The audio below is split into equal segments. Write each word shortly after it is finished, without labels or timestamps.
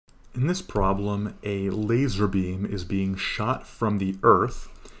In this problem, a laser beam is being shot from the Earth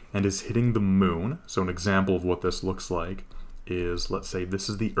and is hitting the moon. So an example of what this looks like is, let's say this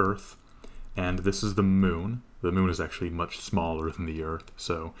is the Earth and this is the moon. The moon is actually much smaller than the Earth,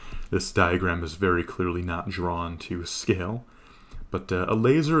 so this diagram is very clearly not drawn to scale. But a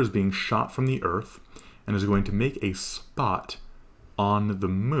laser is being shot from the Earth and is going to make a spot on the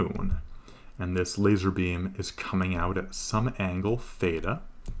moon. And this laser beam is coming out at some angle, theta.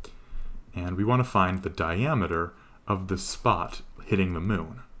 And we want to find the diameter of the spot hitting the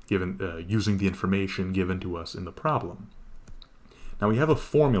moon, using the information given to us in the problem. Now we have a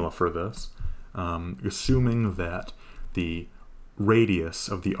formula for this, assuming that the radius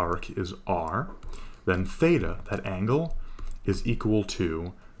of the arc is r, then theta, that angle, is equal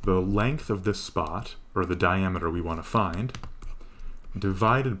to the length of this spot, or the diameter we want to find,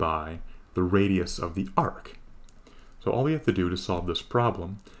 divided by the radius of the arc. So all we have to do to solve this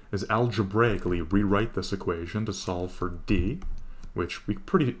problem is algebraically rewrite this equation to solve for d, which we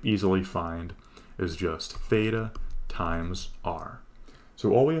pretty easily find is just theta times r.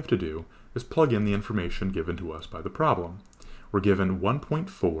 So all we have to do is plug in the information given to us by the problem. We're given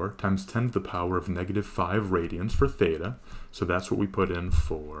 1.4 times 10 to the power of negative 5 radians for theta, so that's what we put in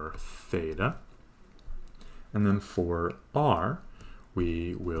for theta. And then for r,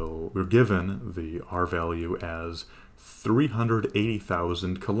 we're given the r value as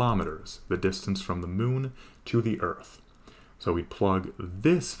 380,000 kilometers, the distance from the moon to the Earth. So we plug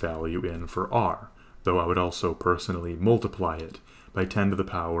this value in for r, though I would also personally multiply it by 10 to the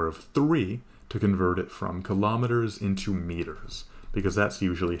power of 3 to convert it from kilometers into meters, because that's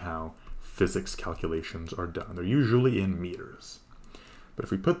usually how physics calculations are done. They're usually in meters. But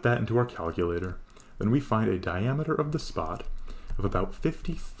if we put that into our calculator, then we find a diameter of the spot of about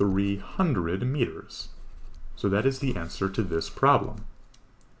 5,300 meters. So that is the answer to this problem.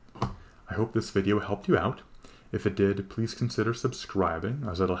 I hope this video helped you out. If it did, please consider subscribing,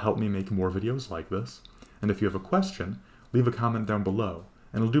 as it'll help me make more videos like this. And if you have a question, leave a comment down below,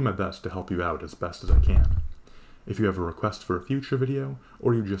 and I'll do my best to help you out as best as I can. If you have a request for a future video,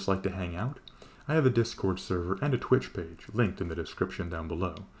 or you'd just like to hang out, I have a Discord server and a Twitch page linked in the description down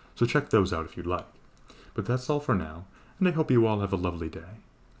below, so check those out if you'd like. But that's all for now, and I hope you all have a lovely day.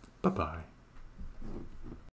 Bye-bye.